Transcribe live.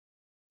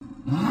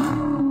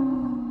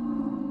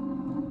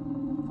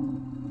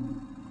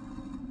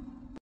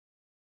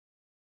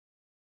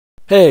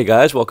Hey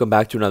guys, welcome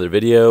back to another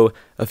video.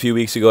 A few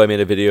weeks ago I made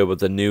a video about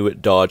the new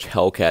Dodge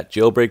Hellcat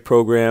Jailbreak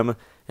program,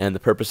 and the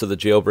purpose of the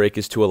jailbreak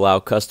is to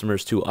allow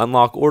customers to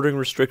unlock ordering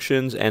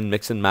restrictions and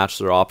mix and match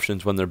their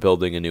options when they're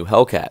building a new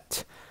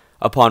Hellcat.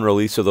 Upon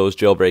release of those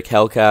jailbreak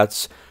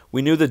Hellcats,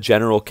 we knew the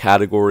general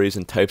categories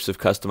and types of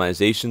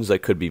customizations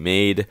that could be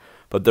made,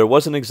 but there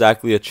wasn't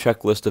exactly a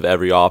checklist of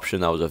every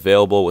option that was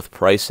available with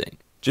pricing.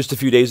 Just a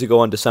few days ago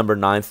on December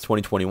 9th,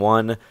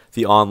 2021,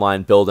 the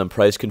online build and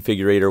price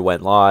configurator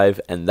went live,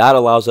 and that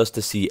allows us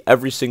to see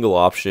every single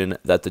option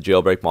that the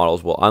jailbreak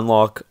models will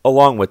unlock,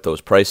 along with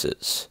those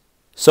prices.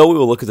 So we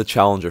will look at the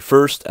Challenger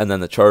first, and then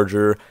the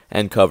Charger,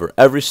 and cover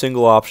every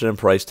single option and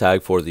price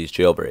tag for these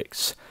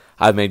jailbreaks.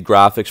 I've made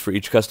graphics for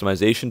each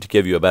customization to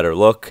give you a better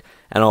look,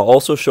 and I'll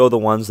also show the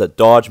ones that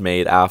Dodge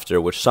made after,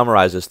 which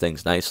summarizes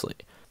things nicely.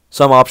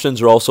 Some options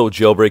are also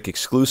jailbreak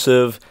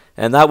exclusive,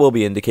 and that will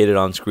be indicated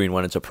on screen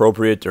when it's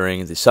appropriate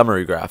during the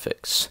summary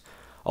graphics.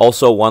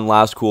 Also, one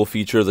last cool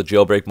feature of the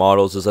jailbreak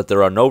models is that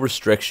there are no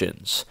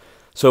restrictions.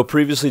 So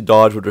previously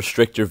Dodge would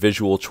restrict your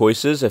visual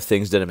choices if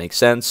things didn't make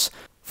sense.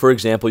 For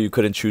example, you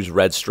couldn't choose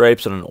red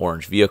stripes on an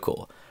orange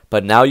vehicle.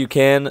 But now you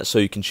can, so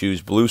you can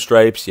choose blue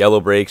stripes,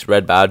 yellow brakes,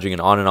 red badging,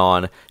 and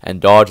on,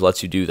 and Dodge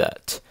lets you do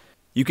that.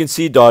 You can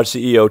see Dodge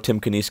CEO Tim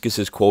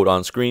Kuniskis' quote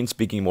on screen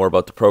speaking more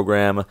about the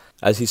program,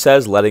 as he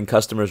says letting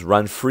customers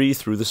run free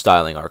through the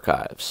styling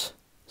archives.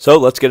 So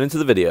let's get into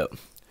the video.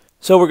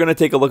 So we're going to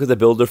take a look at the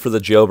builder for the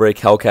Jailbreak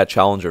Hellcat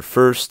Challenger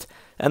first,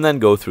 and then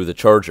go through the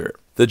Charger.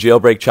 The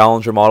Jailbreak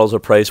Challenger models are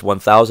priced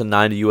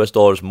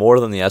 $1,090 more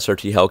than the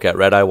SRT Hellcat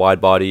Redeye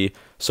widebody,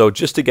 so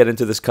just to get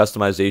into this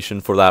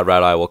customization for that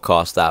Redeye will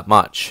cost that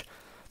much.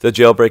 The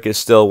Jailbreak is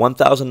still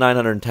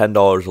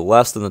 $1,910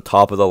 less than the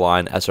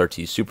top-of-the-line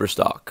SRT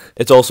Superstock.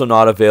 It's also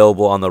not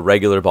available on the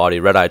regular body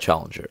Redeye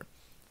Challenger.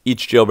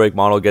 Each Jailbreak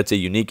model gets a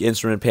unique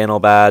instrument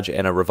panel badge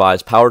and a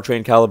revised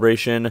powertrain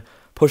calibration,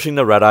 pushing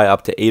the Redeye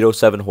up to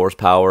 807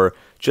 horsepower,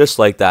 just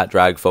like that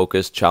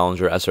drag-focused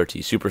Challenger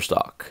SRT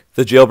Superstock.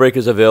 The Jailbreak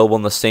is available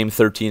in the same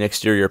 13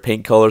 exterior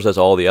paint colors as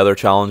all the other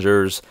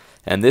Challengers,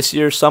 and this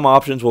year some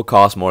options will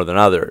cost more than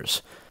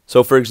others.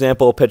 So for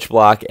example, Pitch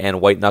Black and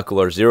White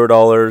Knuckle are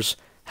 $0,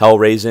 Hell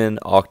Raisin,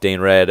 Octane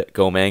Red,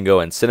 Go Mango,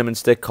 and Cinnamon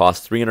Stick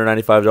cost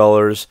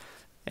 $395,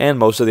 and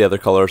most of the other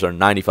colors are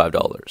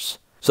 $95.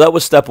 So that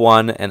was step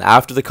one, and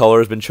after the color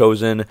has been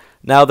chosen,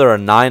 now there are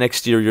 9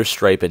 exterior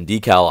stripe and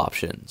decal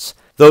options.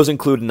 Those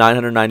include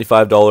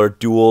 $995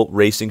 dual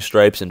racing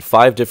stripes in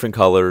 5 different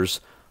colors: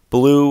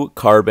 blue,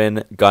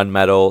 carbon,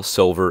 gunmetal,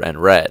 silver,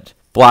 and red.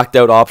 Blacked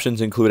out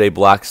options include a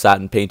black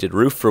satin painted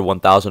roof for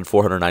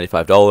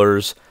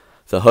 $1,495,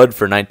 the hood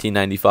for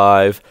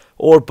 $1995,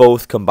 or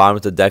both combined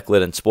with the deck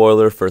lid and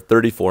spoiler for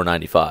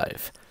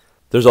 $3495.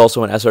 There's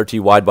also an SRT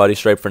widebody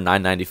stripe for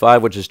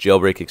 $995, which is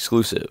jailbreak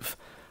exclusive.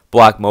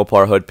 Black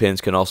Mopar hood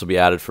pins can also be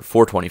added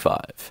for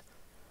 $425.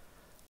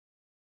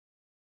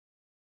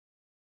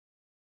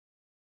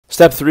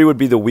 Step 3 would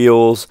be the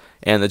wheels,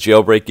 and the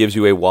jailbreak gives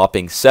you a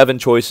whopping 7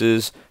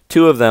 choices,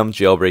 2 of them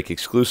jailbreak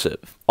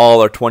exclusive.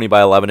 All are 20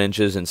 by 11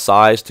 inches in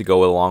size to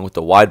go along with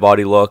the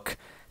widebody look,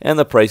 and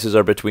the prices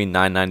are between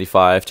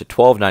 $995 to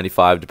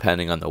 $1295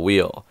 depending on the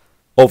wheel.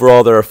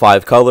 Overall, there are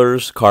 5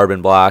 colors: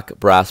 carbon black,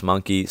 brass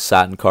monkey,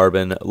 satin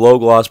carbon, low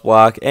gloss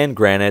black, and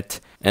granite,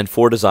 and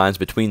 4 designs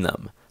between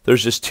them.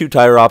 There's just 2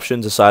 tire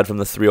options aside from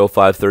the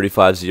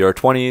 305/35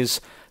 ZR20s.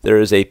 There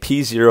is a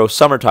P0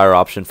 summer tire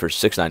option for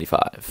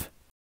 $695.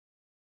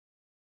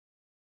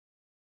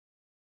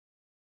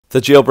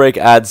 The Jailbreak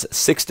adds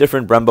 6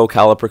 different Brembo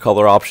caliper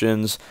color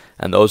options,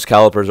 and those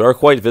calipers are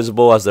quite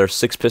visible as there's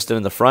 6 piston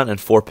in the front and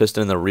 4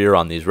 piston in the rear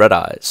on these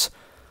Redeyes.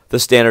 The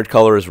standard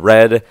color is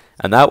red,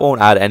 and that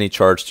won't add any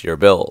charge to your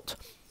build.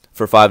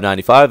 For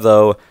 $595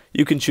 though,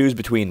 you can choose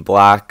between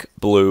black,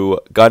 blue,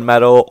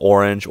 gunmetal,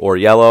 orange, or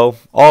yellow,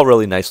 all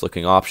really nice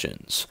looking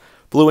options.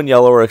 Blue and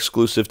yellow are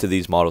exclusive to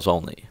these models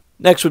only.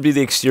 Next would be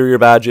the exterior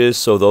badges,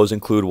 so those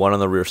include one on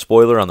the rear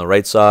spoiler on the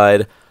right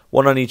side,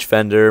 one on each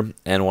fender,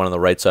 and one on the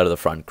right side of the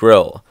front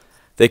grille.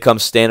 They come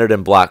standard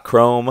in black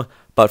chrome,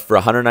 but for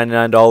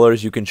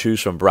 $199 you can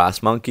choose from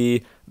brass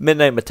monkey,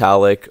 midnight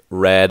metallic,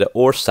 red,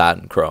 or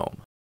satin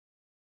chrome.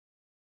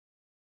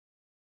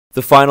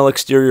 The final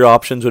exterior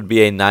options would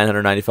be a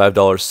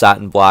 $995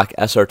 satin black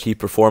SRT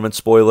performance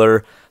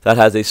spoiler that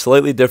has a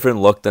slightly different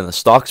look than the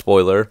stock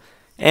spoiler,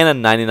 and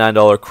a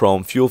 $99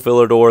 chrome fuel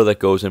filler door that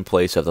goes in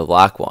place of the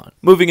black one.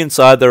 Moving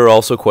inside, there are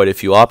also quite a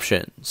few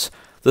options.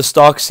 The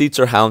stock seats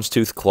are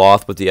houndstooth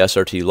cloth with the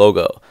SRT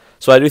logo,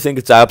 so I do think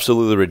it's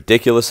absolutely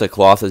ridiculous that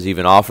cloth is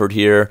even offered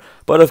here,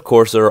 but of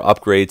course there are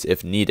upgrades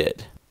if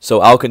needed.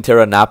 So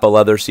Alcantara Napa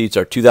leather seats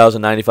are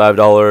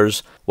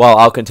 $2,095, while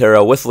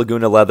Alcantara with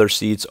Laguna leather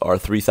seats are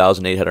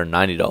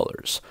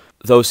 $3,890.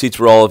 Those seats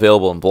were all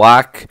available in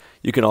black.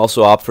 You can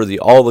also opt for the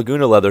all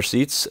Laguna leather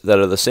seats that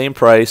are the same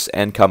price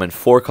and come in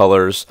 4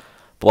 colors: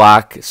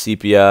 black,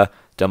 sepia,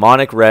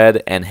 demonic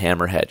red, and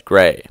hammerhead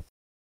gray.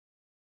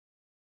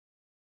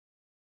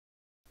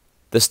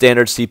 The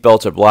standard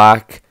seatbelts are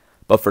black,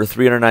 but for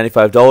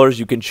 $395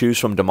 you can choose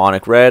from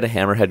demonic red,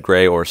 hammerhead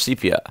gray, or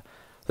sepia.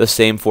 The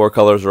same 4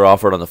 colors are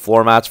offered on the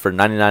floor mats for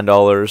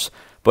 $99,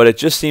 but it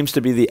just seems to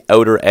be the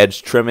outer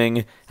edge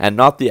trimming and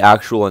not the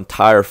actual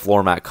entire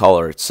floor mat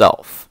color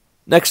itself.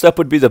 Next up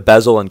would be the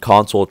bezel and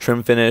console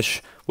trim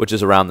finish, which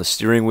is around the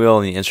steering wheel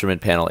and the instrument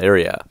panel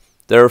area.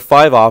 There are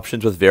 5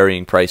 options with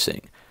varying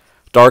pricing.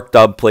 Dark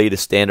dub plate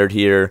is standard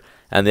here,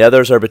 and the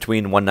others are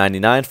between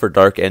 $199 for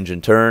dark engine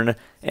turn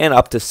and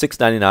up to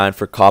 $699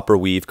 for copper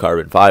weave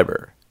carbon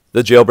fiber.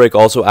 The Jailbreak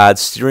also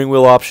adds steering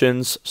wheel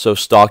options, so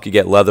stock you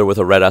get leather with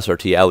a red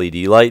SRT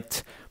LED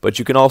light, but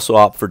you can also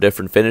opt for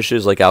different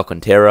finishes like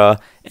Alcantara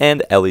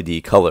and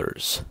LED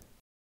colors.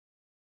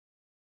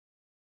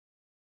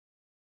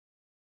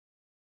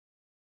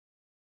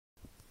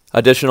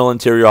 Additional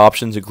interior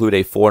options include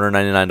a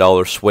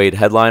 $499 suede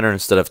headliner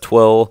instead of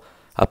twill,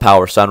 a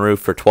power sunroof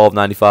for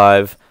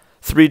 $12.95,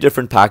 3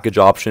 different package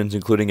options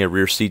including a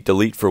rear seat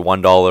delete for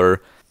 $1,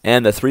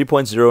 and a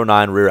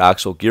 3.09 rear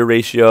axle gear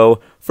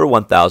ratio for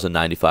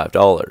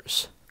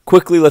 $1,095.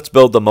 Quickly, let's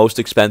build the most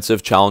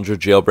expensive Challenger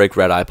Jailbreak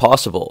Redeye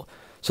possible.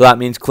 So that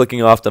means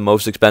clicking off the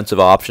most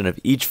expensive option of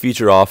each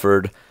feature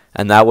offered,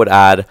 and that would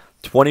add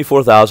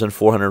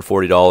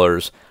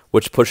 $24,440,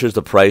 which pushes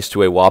the price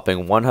to a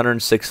whopping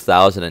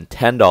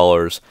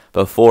 $106,010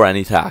 before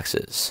any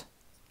taxes.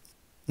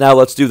 Now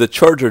let's do the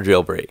Charger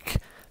Jailbreak.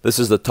 This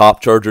is the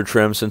top Charger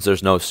trim since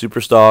there's no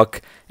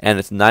Superstock, and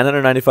it's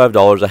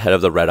 $995 ahead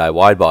of the Redeye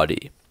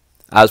Widebody.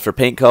 As for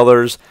paint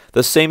colors,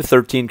 the same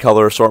 13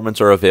 color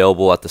assortments are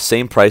available at the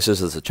same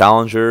prices as the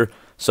Challenger,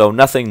 so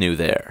nothing new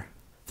there.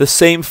 The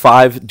same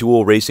 5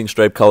 dual racing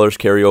stripe colors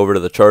carry over to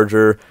the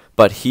Charger,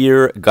 but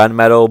here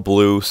gunmetal,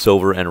 blue,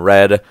 silver, and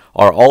red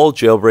are all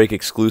Jailbreak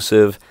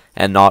exclusive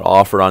and not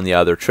offered on the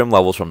other trim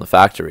levels from the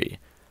factory,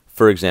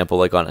 for example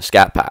like on a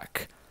Scat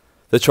Pack.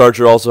 The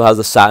Charger also has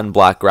a satin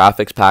black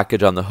graphics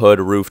package on the hood,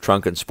 roof,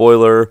 trunk, and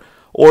spoiler,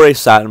 or a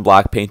satin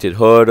black painted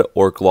hood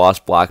or gloss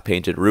black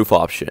painted roof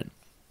option.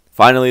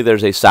 Finally,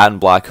 there's a satin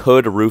black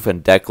hood, roof,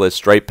 and deckless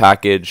stripe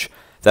package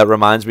that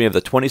reminds me of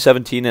the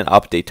 2017 and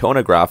up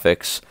Daytona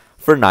graphics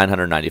for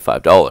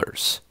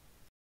 $995.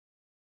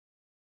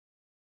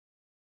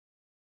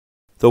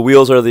 The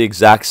wheels are the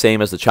exact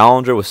same as the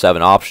Challenger with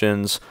 7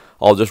 options.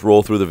 I'll just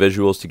roll through the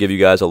visuals to give you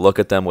guys a look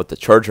at them with the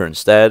Charger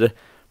instead.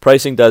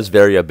 Pricing does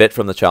vary a bit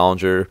from the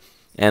Challenger,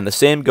 and the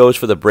same goes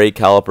for the brake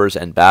calipers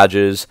and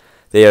badges.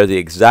 They are the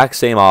exact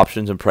same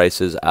options and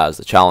prices as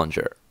the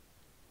Challenger.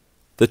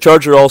 The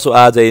Charger also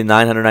adds a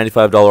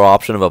 $995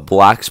 option of a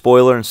black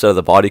spoiler instead of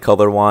the body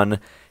color one,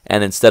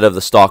 and instead of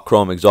the stock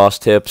chrome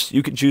exhaust tips,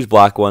 you can choose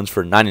black ones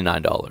for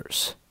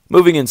 $99.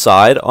 Moving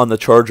inside, on the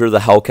Charger, the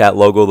Hellcat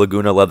logo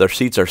Laguna leather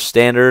seats are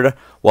standard,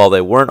 while they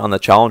weren't on the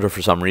Challenger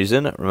for some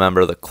reason.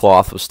 Remember, the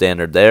cloth was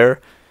standard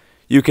there.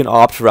 You can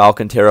opt for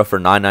Alcantara for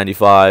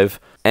 $995,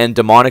 and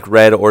demonic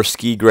red or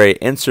ski gray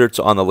inserts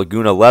on the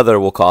Laguna leather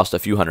will cost a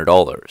few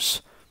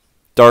 $100s.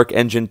 Dark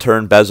engine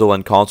turn bezel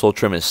and console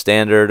trim is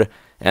standard,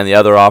 and the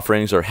other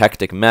offerings are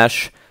hectic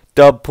mesh,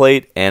 dub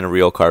plate, and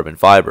real carbon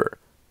fiber.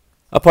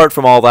 Apart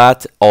from all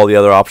that, all the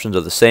other options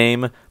are the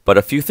same, but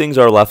a few things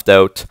are left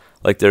out,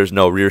 like there's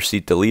no rear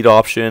seat delete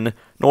option,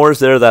 nor is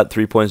there that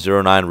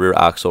 3.09 rear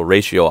axle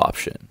ratio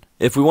option.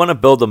 If we want to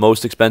build the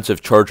most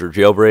expensive Charger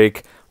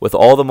Jailbreak, with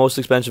all the most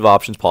expensive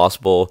options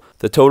possible,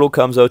 the total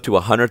comes out to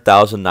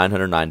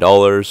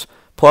 $100,909,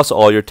 plus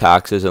all your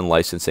taxes and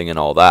licensing and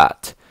all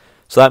that.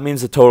 So that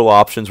means the total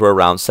options were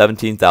around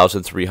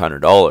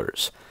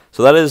 $17,300.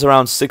 So that is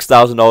around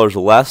 $6,000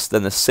 less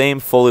than the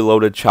same fully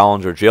loaded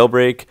Challenger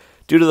Jailbreak,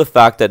 due to the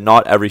fact that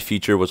not every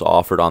feature was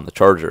offered on the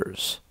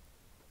Chargers.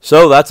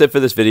 So that's it for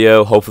this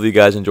video. Hopefully you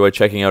guys enjoyed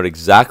checking out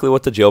exactly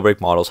what the Jailbreak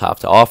models have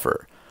to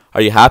offer. Are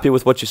you happy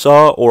with what you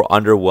saw or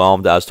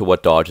underwhelmed as to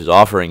what Dodge is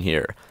offering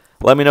here?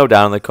 Let me know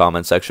down in the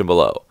comment section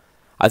below.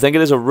 I think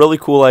it is a really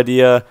cool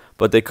idea,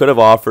 but they could have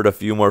offered a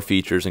few more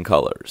features and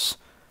colors.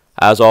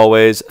 As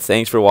always,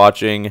 thanks for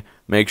watching.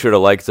 Make sure to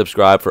like and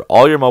subscribe for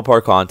all your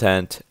Mopar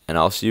content, and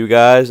I'll see you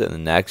guys in the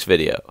next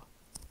video.